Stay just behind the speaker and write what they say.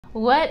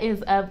What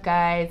is up,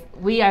 guys?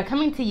 We are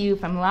coming to you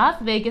from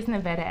Las Vegas,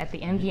 Nevada at the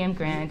MGM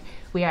Grand.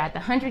 We are at the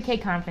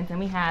 100K conference, and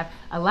we have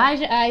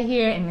Elijah I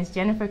here and Miss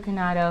Jennifer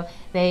Coronado.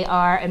 They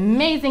are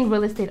amazing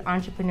real estate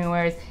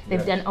entrepreneurs.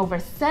 They've done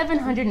over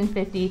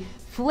 750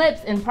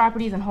 flips in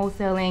properties and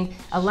wholesaling.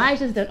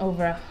 Elijah's done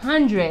over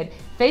 100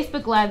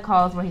 Facebook Live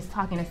calls where he's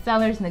talking to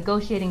sellers,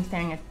 negotiating,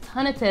 sharing a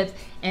ton of tips,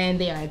 and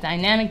they are a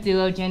dynamic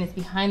duo. Jen is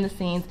behind the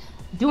scenes,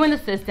 doing the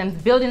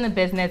systems, building the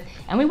business,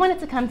 and we wanted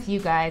to come to you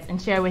guys and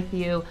share with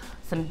you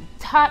some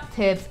top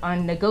tips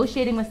on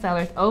negotiating with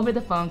sellers over the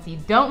phone, so you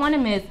don't want to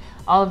miss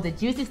all of the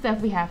juicy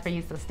stuff we have for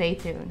you, so stay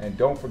tuned. And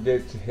don't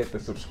forget to hit the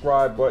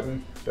subscribe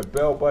button, the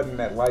bell button,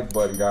 that like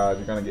button, guys.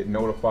 You're going to get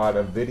notified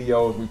of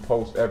videos we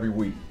post every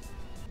week.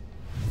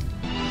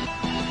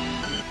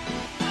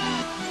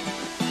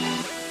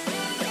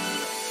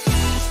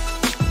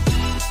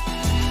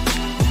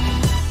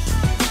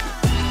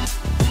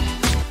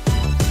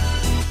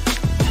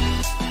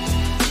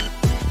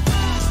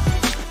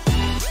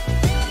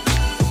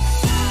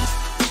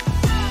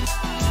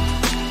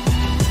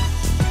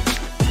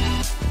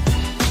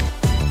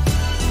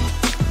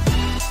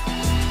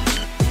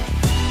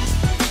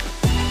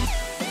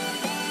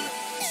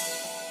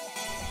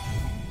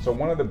 So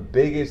one of the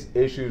biggest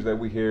issues that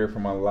we hear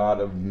from a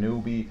lot of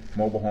newbie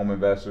mobile home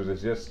investors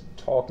is just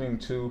talking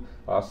to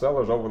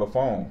sellers over the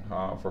phone.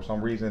 For some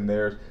reason,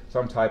 there's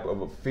some type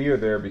of a fear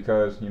there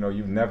because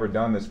you've never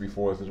done this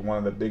before. This is one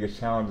of the biggest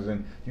challenges,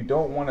 and you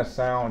don't want to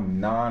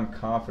sound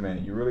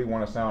non-confident. You really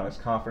want to sound as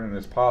confident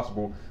as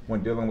possible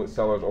when dealing with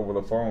sellers over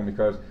the phone,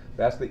 because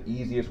that's the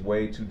easiest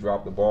way to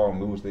drop the ball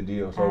and lose the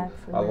deal. So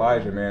absolutely.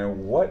 Elijah,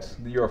 man, what's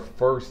your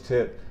first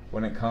tip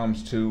when it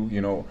comes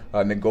to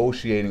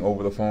negotiating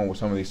over the phone with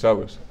some of these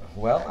sellers?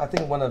 Well, I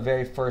think one of the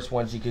very first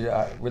ones you could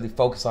really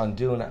focus on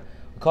doing,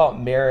 we call it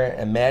mirror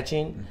and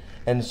matching.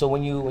 And so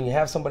when you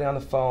have somebody on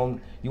the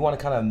phone, you want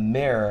to kind of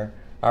mirror,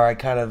 all right,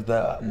 kind of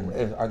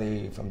are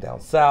they from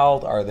down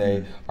south? Are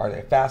they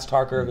fast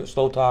talker,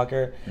 slow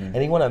talker? And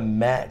you want to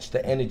match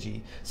the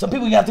energy. Some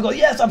people you have to go,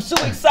 yes, I'm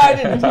so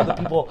excited. And some other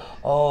people,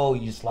 oh,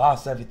 you just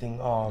lost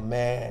everything. Oh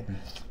man,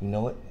 you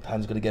know what?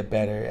 Time's gonna get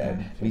better. And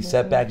when you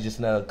set back, you just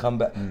another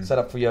comeback, set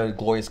up for your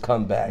glorious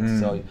comeback.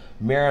 So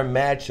mirror and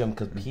match them,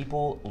 because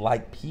people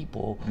like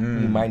people.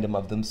 Remind them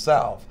of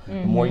themselves.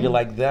 The more you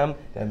like them,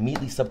 then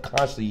immediately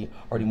subconsciously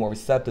already more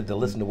receptive to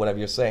listen to whatever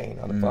you're saying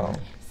on the phone.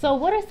 So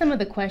what are some of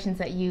the questions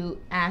that you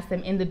ask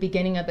them in the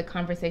beginning of the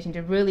conversation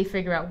to really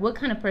figure out what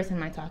kind of person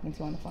am I talking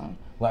to on the phone?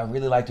 What I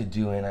really like to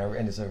do,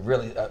 and it's a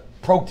really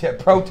pro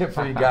tip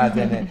for you guys,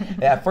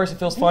 and at first it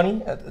feels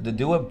funny to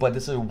do it, but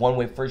this is one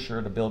way for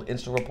sure to build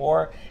instant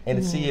rapport and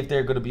to see if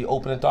they're going to be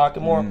open and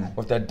talking more,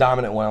 or if they're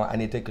dominant when I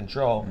need to take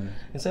control.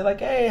 And say like,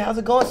 hey, how's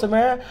it going,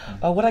 Samara?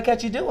 What I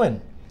catch you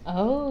doing?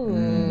 Oh.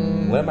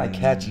 What am I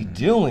catch you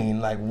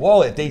doing? Like,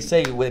 whoa, if they tell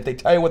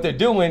you what they're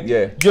doing,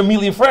 you're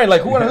immediately a friend.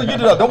 Like, who are you doing?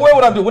 Don't worry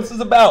what I'm doing. What's this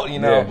about?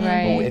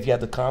 Right. But if you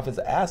have the confidence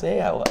to ask, hey,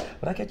 what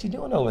I catch you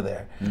doing over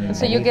there?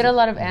 So you get a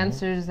lot of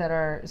answers that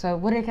are, so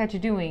what did I catch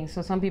you doing?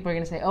 So some people are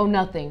going to say, oh,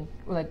 nothing.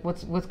 Like,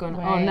 what's going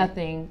on? Oh,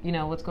 nothing.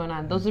 What's going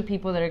on? Those are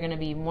people that are going to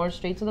be more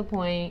straight to the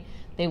point.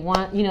 They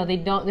want,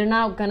 they're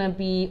not going to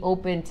be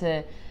open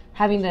to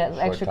having the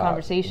extra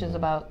conversations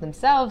about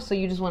themselves, so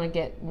you just want to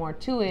get more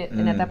to it.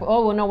 And at that point,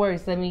 oh, well, no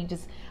worries,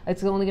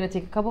 it's only going to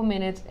take a couple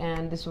minutes,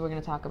 and this is what we're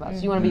going to talk about.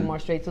 So you want to be more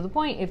straight to the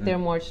point. If they're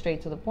more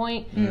straight to the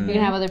point, you're going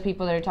to have other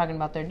people that are talking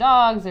about their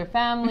dogs, their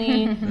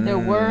family, their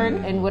work,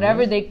 and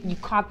whatever you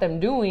caught them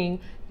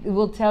doing, it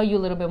will tell you a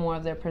little bit more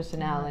of their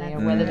personality or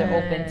whether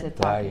they're open to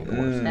talking.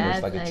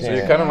 So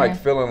you're kind of like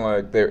feeling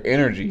like their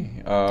energy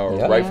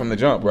right from the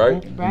jump,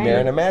 right?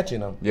 Mirroring and matching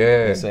them.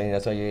 Yeah. Saying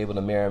that's how you're able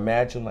to mirror and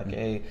match them. Like,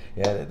 hey,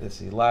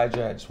 this is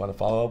Elijah. I just want to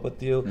follow up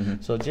with you.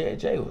 So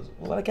Jay,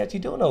 what I catch you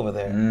doing over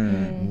there?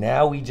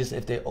 Now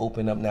if they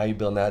open up, now you're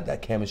building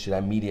that chemistry,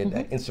 that immediate,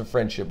 that instant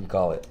friendship, we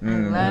call it.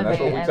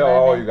 That's what we tell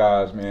all you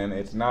guys, man.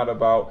 It's not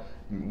about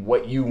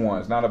what you want.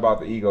 It's not about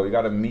the ego. You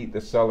got to meet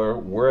the seller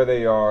where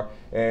they are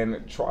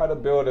and try to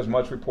build as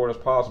much rapport as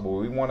possible.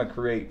 We want to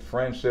create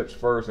friendships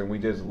first, and we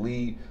just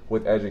lead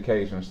with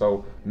education.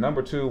 So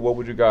number 2, what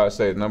would you guys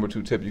say? Number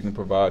 2 tip you can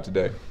provide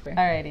today?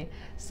 Alrighty.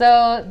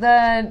 So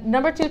the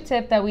number 2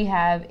 tip that we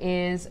have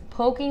is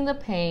poking the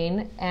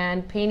pain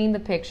and painting the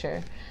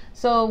picture.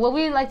 So what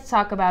we like to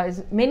talk about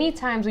is many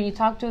times when you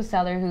talk to a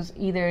seller who's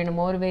either in a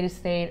motivated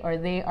state or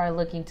they are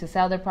looking to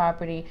sell their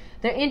property,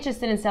 they're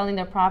interested in selling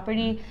their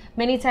property,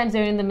 many times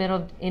they're in the middle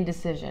of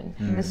indecision.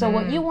 And so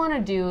what you want to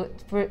do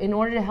in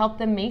order to help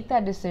them make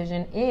that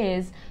decision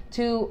is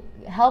to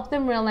help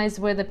them realize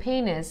where the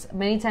pain is.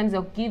 Many times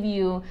they'll give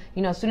you,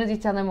 as soon as you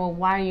tell them, well,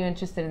 why are you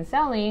interested in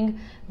selling?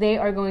 They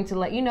are going to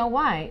let you know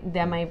why.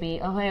 That might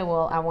be, oh, hey,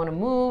 well, I want to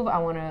move. I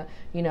want to,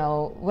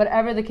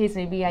 whatever the case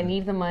may be, I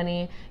need the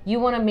money. You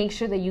want to make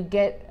sure that you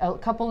get a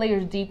couple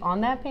layers deep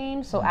on that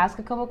pain. So ask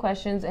a couple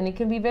questions, and it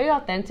can be very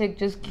authentic,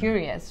 just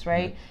curious,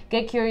 right?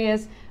 Get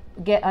curious,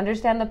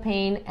 understand the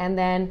pain, and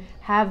then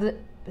have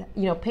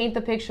paint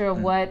the picture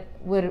of what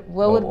would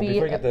be.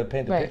 Before you get the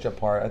paint the right. picture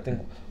part, I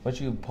think once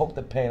you poke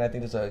the paint, I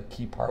think there's a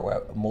key part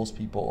where most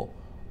people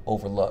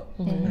overlook.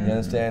 You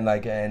understand?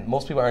 Like, and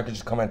most people aren't gonna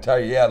just come and tell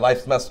you, yeah,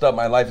 life's messed up,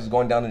 my life is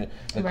going down in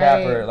the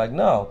crapper. Like,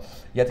 no,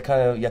 you have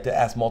to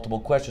ask multiple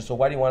questions. So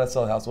why do you want to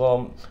sell the house?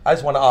 Well, I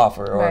just want to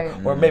offer,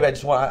 or maybe I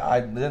just want.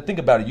 I didn't think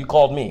about it. You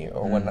called me,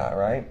 or whatnot,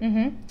 right?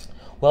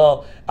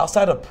 Well,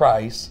 outside of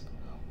price,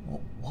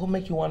 what will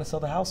make you want to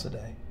sell the house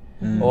today?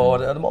 Or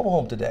the mobile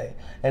home today?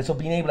 And so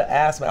being able to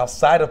ask them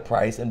outside of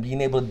price and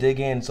being able to dig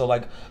in, so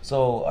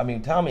I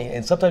mean, tell me,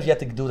 and sometimes you have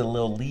to do the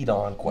little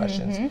lead-on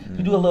questions.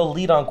 You do a little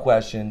lead-on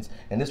questions,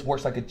 and this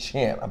works like a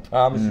champ. I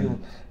promise you,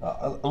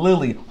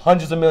 literally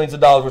hundreds of millions of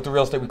dollars worth of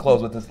real estate we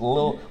close with this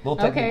little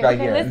technique right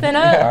here. Listen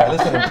up. All right,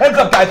 listen, pens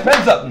up, guys,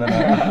 pens up. No.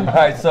 All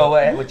right, so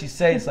what you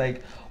say is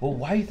like, well,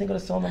 why are you thinking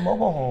of selling the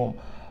mobile home?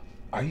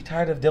 Are you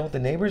tired of dealing with the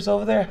neighbors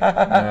over there?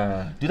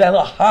 Do that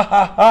little ha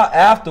ha ha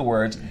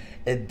afterwards.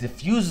 It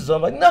diffuses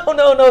them like, no,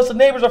 so the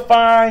neighbors are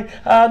fine.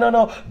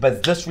 No. But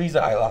it's this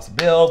reason I lost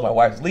bills, my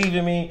wife's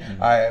leaving me,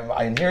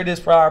 I inherited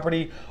this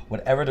property.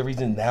 Whatever the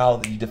reason, now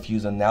that you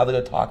diffuse them, now they're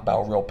going to talk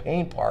about a real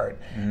pain part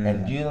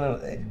and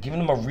giving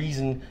them a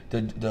reason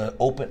to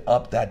open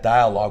up that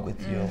dialogue with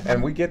you.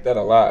 And we get that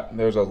a lot.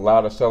 There's a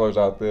lot of sellers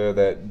out there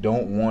that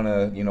don't want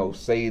to,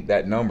 say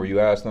that number. You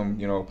ask them,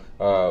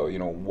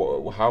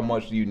 how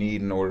much do you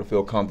need in order to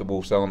feel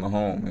comfortable selling the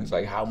home? And it's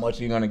like, how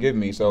much are you going to give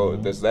me? So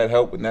does that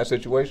help in that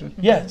situation?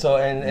 Yeah. So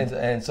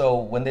and so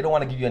when they don't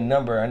want to give you a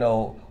number, I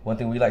know one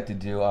thing we like to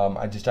do.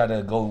 I just try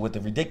to go with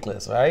the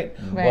ridiculous, right?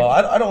 Well,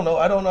 I don't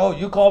know.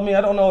 You called me.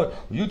 I don't know.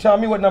 You tell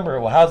me what number.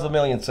 Well, how's $1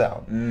 million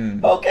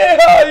sound? Okay,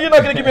 you're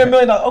not gonna give me $1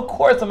 million. Of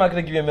course, I'm not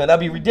gonna give you $1 million. That'd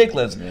be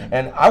ridiculous.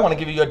 And I want to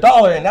give you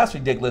 $1, and that's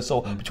ridiculous.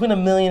 So between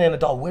 $1 million and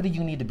 $1, where do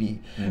you need to be?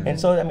 And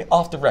so I mean,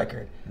 off the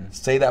record.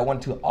 Say that one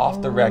too,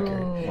 off the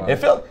record. Wow. It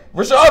feels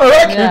we're still on the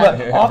record,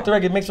 but off the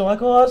record it makes me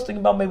like, oh, I was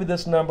thinking about maybe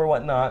this number,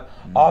 whatnot.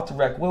 Off the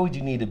record, where would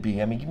you need to be?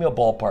 I mean, give me a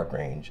ballpark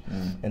range.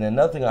 And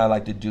another thing I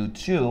like to do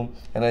too,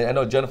 and I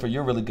know Jennifer,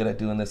 you're really good at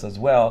doing this as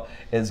well,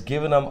 is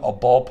giving them a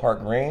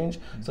ballpark range.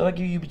 So I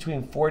give you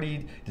between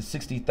 40 to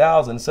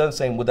 60,000. Instead of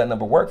saying, would that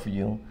number work for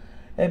you?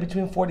 And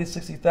between 40 to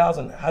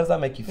 60,000, how does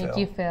that make you feel?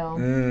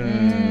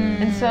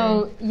 And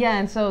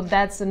so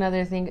that's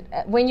another thing.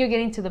 When you're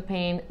getting to the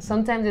pain,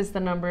 sometimes it's the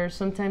number,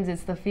 sometimes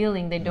it's the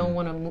feeling they don't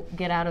want to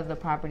get out of the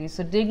property.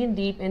 So digging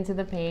deep into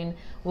the pain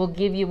will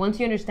give you, once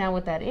you understand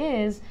what that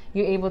is,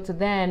 you're able to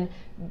then,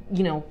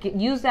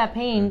 use that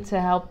pain to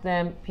help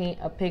them paint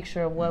a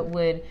picture of what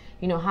would,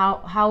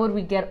 how would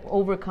we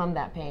overcome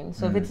that pain?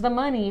 So if it's the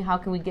money, how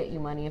can we get you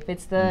money? If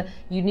it's the,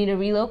 you need to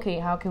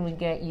relocate, how can we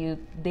get you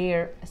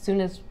there as soon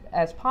as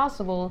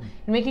possible,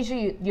 and making sure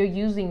you're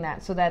using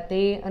that so that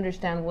they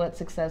understand what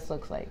success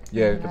looks like.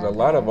 Yeah, because a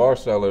lot of our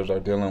sellers are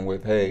dealing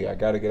with, hey, I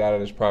got to get out of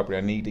this property.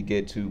 I need to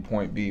get to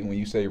point B. When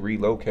you say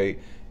relocate,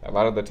 a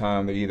lot of the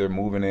time they're either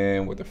moving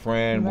in with a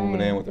friend,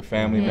 moving in with a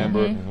family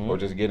member, or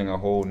just getting a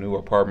whole new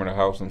apartment or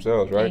house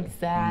themselves, right?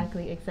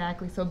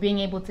 Exactly. So being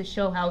able to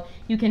show how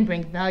you can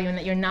bring value and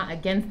that you're not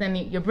against them.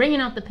 You're bringing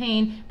out the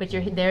pain, but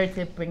you're there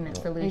to bring that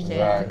solution,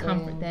 to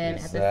comfort them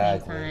at the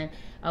same time.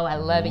 Oh, I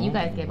love it. You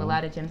guys gave a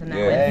lot of gems on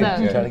that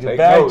one. So trying to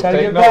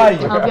get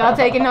value. Hope y'all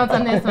taking notes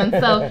on this one.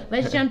 So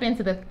let's jump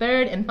into the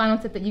third and final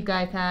tip that you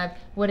guys have.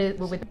 What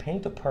would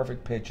paint the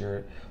perfect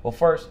picture? Well,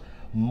 first,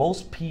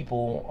 most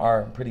people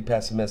are pretty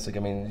pessimistic. I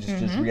mean,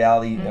 just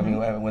reality. I mean,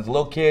 when I was a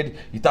little kid,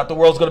 you thought the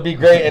world's going to be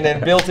great, and then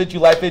bills hit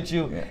you, life hit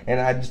you, and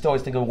I just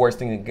always think of the worst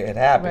thing that could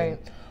happen. Right.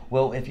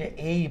 Well, if you're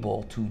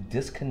able to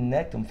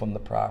disconnect them from the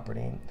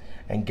property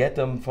and get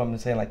them from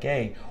saying like,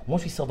 hey,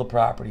 once we sell the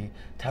property,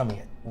 tell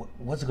me,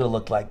 what's it going to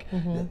look like?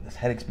 There's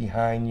headaches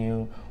behind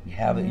you. You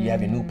have your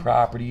new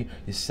property.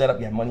 You're set up.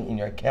 You have money in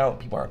your account.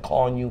 People aren't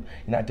calling you.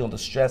 You're not dealing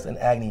with stress and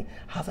agony.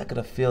 How's that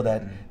going to feel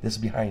that this is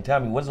behind you? Tell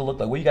me, what does it look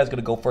like? Where are you guys going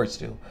to go first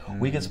to? Where you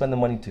going to spend the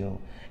money to?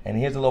 And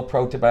here's a little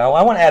pro tip. I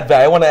want to add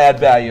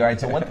value. All right.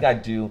 So one thing I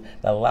do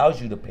that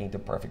allows you to paint the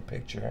perfect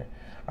picture,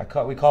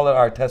 we call it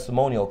our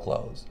testimonial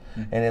close.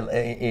 And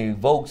it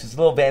evokes, it's a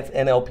little advanced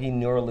NLP,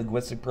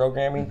 neuro-linguistic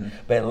programming,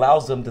 but it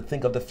allows them to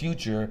think of the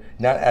future,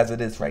 not as it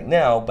is right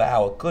now, but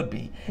how it could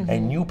be,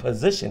 and you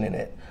position in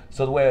it.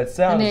 So the way it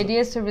sounds. And the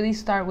idea is to really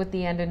start with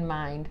the end in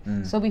mind.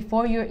 So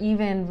before you're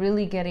even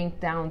really getting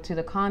down to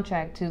the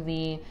contract, to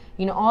the,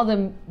 all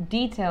the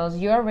details,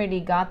 you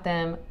already got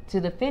them to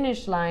the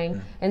finish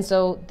line. And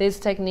so this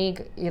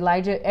technique,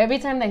 Elijah, every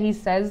time that he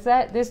says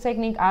this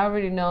technique, I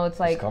already know it's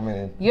like,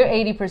 you're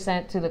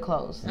 80% to the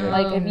close.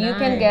 Like if you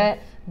can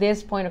get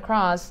this point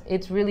across,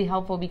 it's really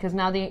helpful because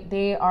now they've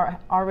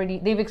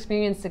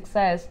experienced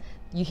success.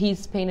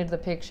 He's painted the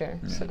picture.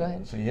 So go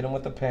ahead. So you hit them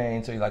with the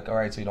pain. So you're like, all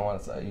right. So you don't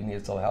want to. You need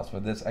to sell the house for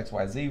this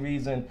XYZ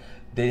reason.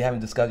 You haven't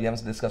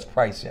discussed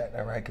price yet,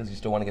 all right? Because you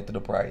still want to get to the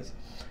price.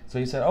 So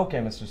you said, okay,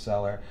 Mr.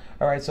 Seller.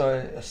 All right. So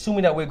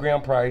assuming that we agree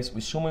on price,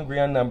 we agree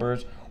on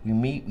numbers. We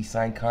meet. We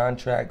sign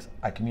contracts.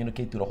 I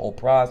communicate through the whole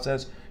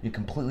process. You're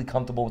completely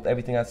comfortable with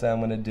everything I said I'm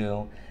going to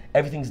do.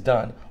 Everything's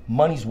done.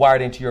 Money's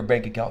wired into your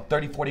bank account.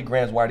 30, 40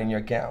 grand's wired in your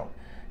account.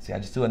 See, I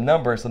just do a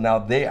number, so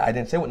now I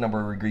didn't say what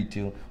number we agreed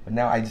to, but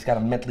now I just got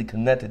them mentally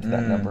connected to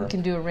that number. You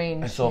can do a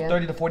range. And so yeah.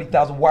 30 to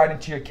 40,000 wired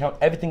into your account,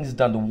 everything is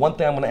done. The one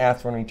thing I'm going to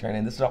ask for in return,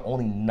 and this is our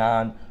only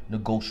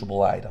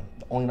non-negotiable item,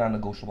 the only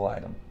non-negotiable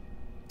item.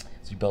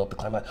 So you build up the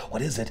climb, like,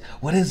 what is it?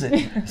 What is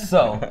it?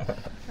 So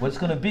what it's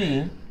going to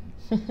be,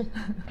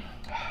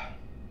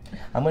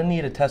 I'm going to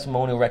need a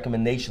testimonial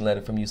recommendation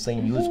letter from you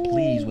saying you was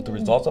pleased with the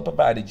results I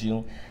provided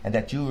you and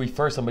that you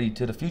refer somebody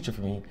to the future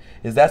for me.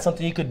 Is that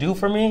something you could do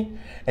for me?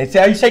 And see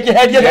how you shake your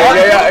head? Yeah.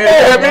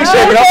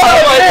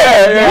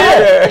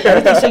 And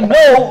if they say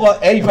no, well,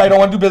 A, you probably don't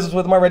want to do business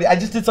with them already. I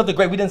just did something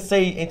great. We didn't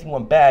say anything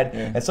went bad.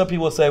 Yeah. And some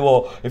people will say,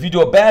 well, if you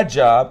do a bad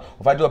job,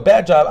 if I do a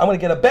bad job, I'm going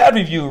to get a bad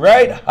review,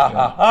 right? Ha,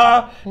 ha,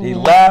 ha. They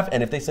laugh.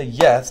 And if they say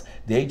yes,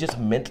 they just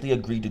mentally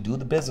agreed to do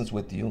the business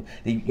with you.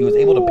 You was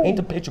able to paint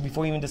a picture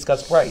before you even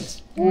discuss price.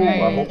 Right.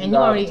 Well, I hope you And guys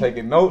already are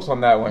taking notes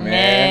on that one,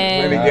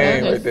 man. Really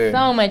game there's right there.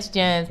 so much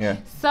gems. Yeah.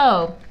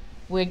 So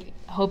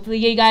hopefully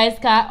you guys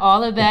got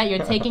all of that.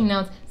 You're taking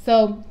notes.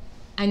 So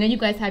I know you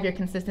guys have your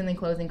Consistently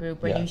Closing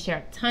group where you share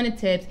a ton of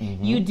tips.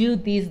 You do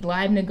these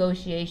live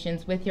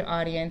negotiations with your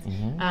audience.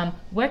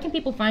 Where can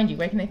people find you?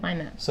 Where can they find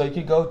that? So you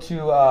could go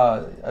to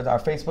our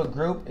Facebook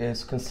group.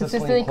 It's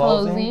Consistently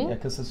Closing. Yeah,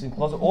 Consistently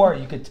Closing. Or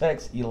you could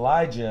text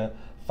Elijah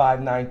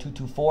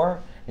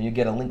 59224. And you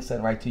get a link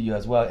sent right to you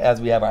as well as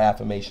we have our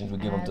affirmations. We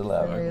give them to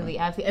love. Absolutely.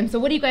 And so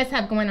what do you guys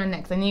have going on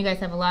next? I know you guys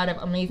have a lot of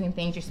amazing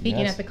things. You're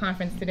speaking at the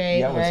conference today.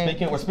 Yeah,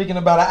 we're speaking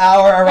about an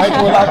hour, all right?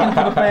 So we're locking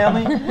into the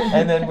family.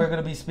 And then we're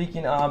going to be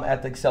speaking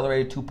at the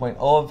Accelerated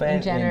 2.0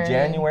 event in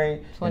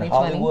January in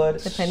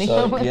Hollywood. Depending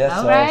on what.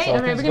 All right,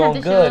 things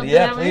going good.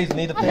 Yeah, please,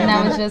 need the family. And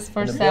that was just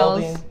for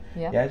sales.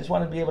 Yeah, I just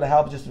want to be able to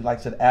help, just like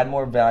I said, add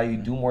more value,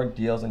 do more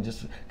deals, and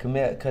just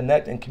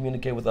connect and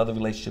communicate with other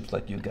relationships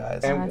like you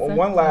guys. And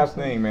one last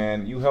thing,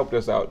 man, you helped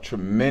us out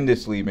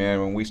tremendously, man,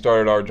 when we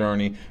started our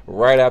journey.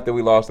 Right after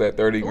we lost that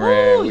 30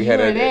 grand, we had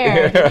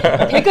there.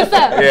 Pick us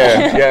up.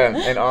 Yeah.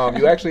 And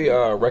you actually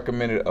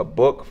recommended a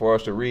book for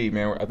us to read,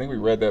 man. I think we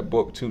read that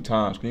book 2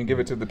 times. Can you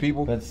give it to the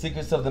people? The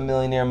Secrets of the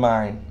Millionaire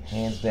Mind,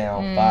 hands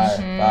down, fire.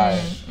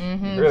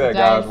 Hear that,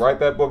 guys? Write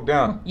that book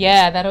down.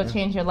 Yeah, that'll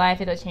change your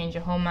life. It'll change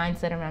your whole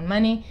mindset around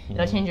money.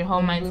 It'll change your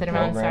whole mindset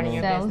around starting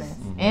your business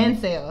and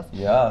sales.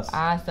 Yes.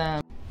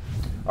 Awesome.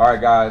 All right,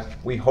 guys,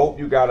 we hope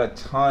you got a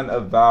ton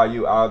of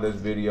value out of this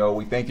video.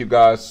 We thank you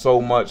guys so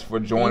much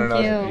for joining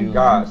us. Thank you.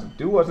 Guys,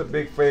 do us a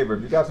big favor.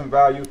 If you got some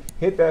value,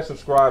 hit that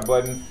subscribe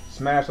button,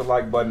 smash the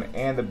like button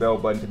and the bell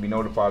button to be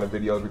notified of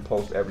videos we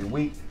post every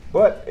week.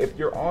 But if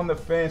you're on the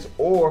fence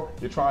or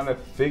you're trying to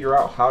figure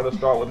out how to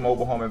start with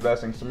mobile home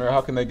investing, Samira,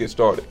 how can they get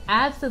started?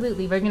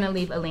 Absolutely. We're going to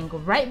leave a link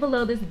right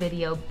below this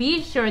video.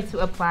 Be sure to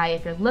apply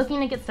if you're looking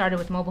to get started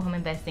with mobile home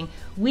investing.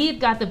 We've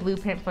got the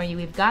blueprint for you.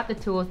 We've got the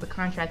tools, the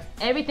contracts,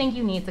 everything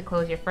you need to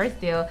close your first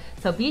deal.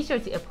 So be sure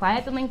to apply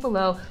at the link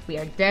below. We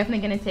are definitely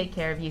going to take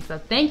care of you. So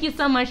thank you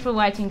so much for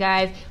watching,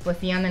 guys. We'll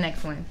see you on the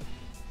next one.